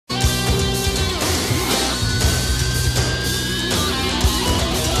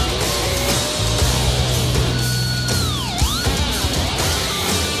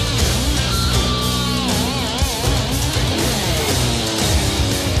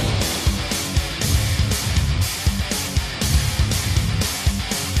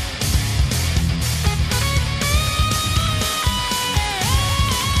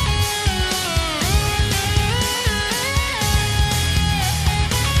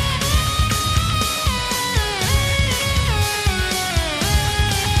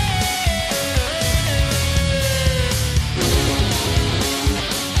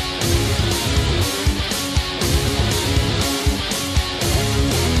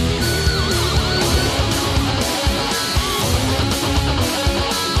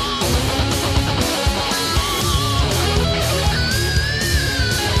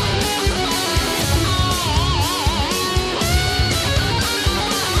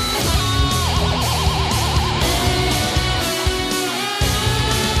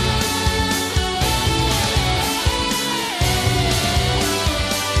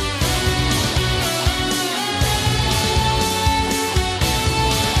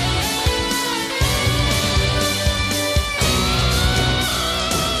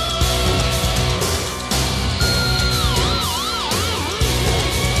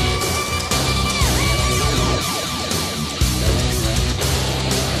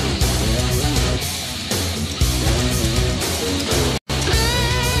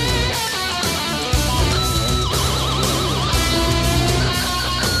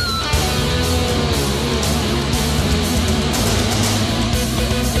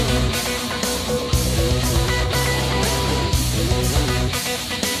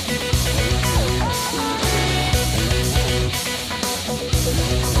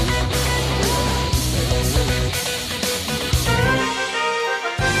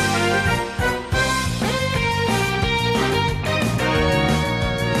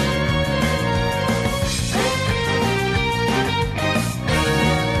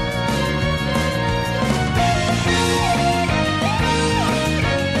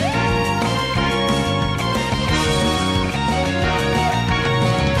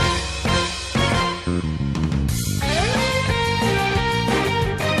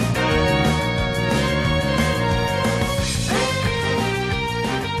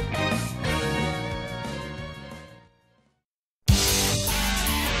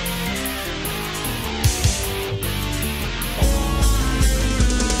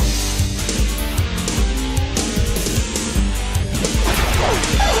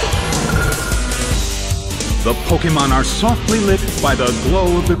The Pokémon are softly lit by the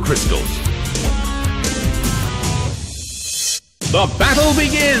glow of the crystals. The battle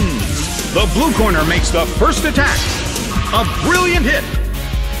begins! The blue corner makes the first attack. A brilliant hit!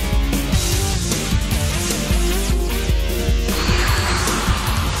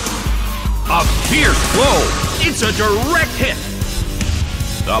 A fierce blow! It's a direct hit!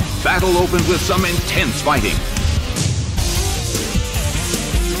 The battle opens with some intense fighting.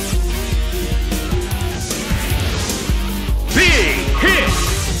 Big hit!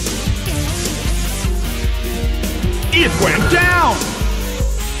 It went down!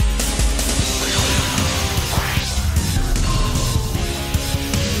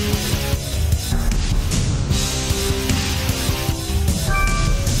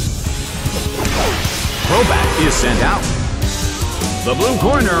 Crobat is sent out. The blue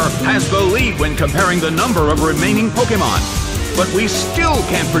corner has the lead when comparing the number of remaining Pokémon, but we still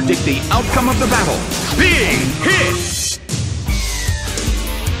can't predict the outcome of the battle. Big hit!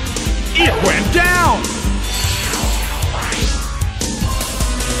 It went down!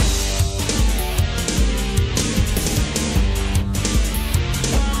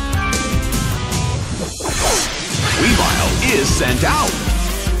 Weavile is sent out.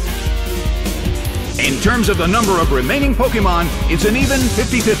 In terms of the number of remaining Pokémon, it's an even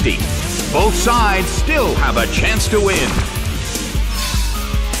 50-50. Both sides still have a chance to win.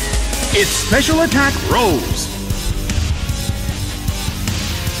 Its special attack rose.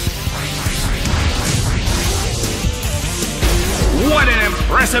 What an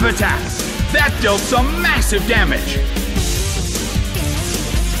impressive attack! That dealt some massive damage.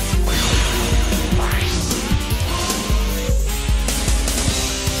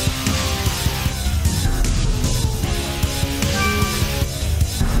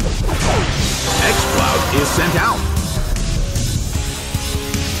 Exploud is sent out.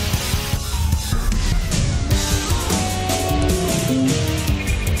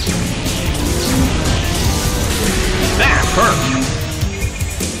 That hurt.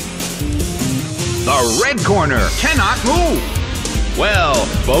 The red corner cannot move. Well,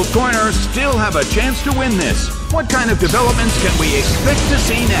 both corners still have a chance to win this. What kind of developments can we expect to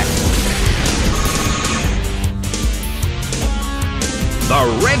see next?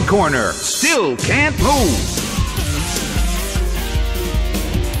 The red corner still can't move.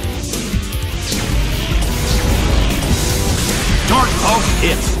 Dark Pulse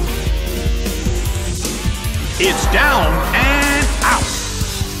hits. It's down and out.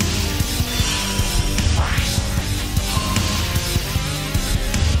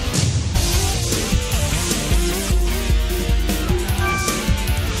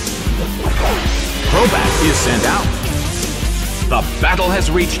 Crobat is sent out. The battle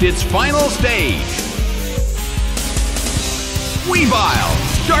has reached its final stage. Weavile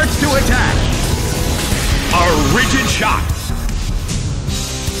starts to attack. A rigid shot.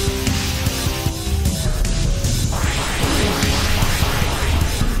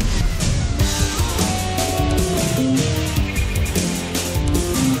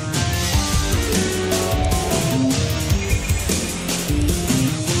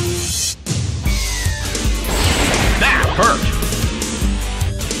 That hurt.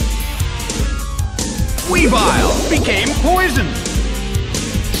 Weavile became poisoned.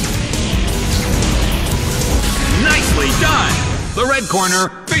 Nicely done. The red corner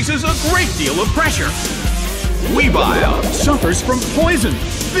faces a great deal of pressure. Weavile suffers from poison.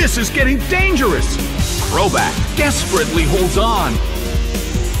 This is getting dangerous. Crobat desperately holds on.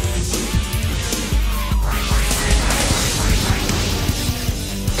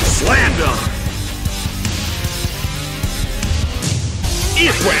 Slammed him.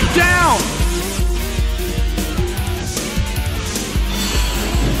 It went down.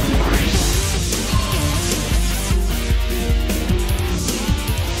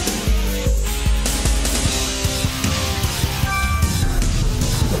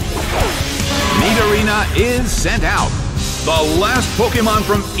 Nidorina is sent out. The last Pokémon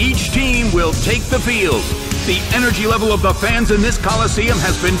from each team will take the field. The energy level of the fans in this Coliseum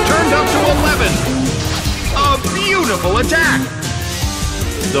has been turned up to 11. A beautiful attack.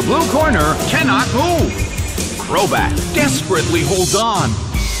 The blue corner cannot move. Crobat desperately holds on.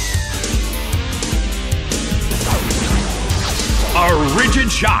 A rigid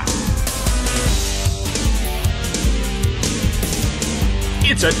shot.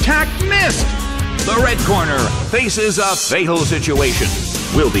 Its attack missed. The red corner faces a fatal situation.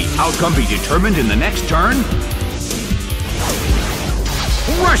 Will the outcome be determined in the next turn?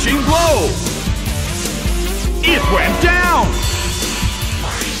 Rushing blow! It went down!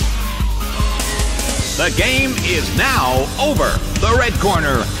 The game is now over. The red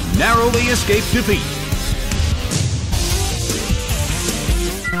corner narrowly escaped defeat.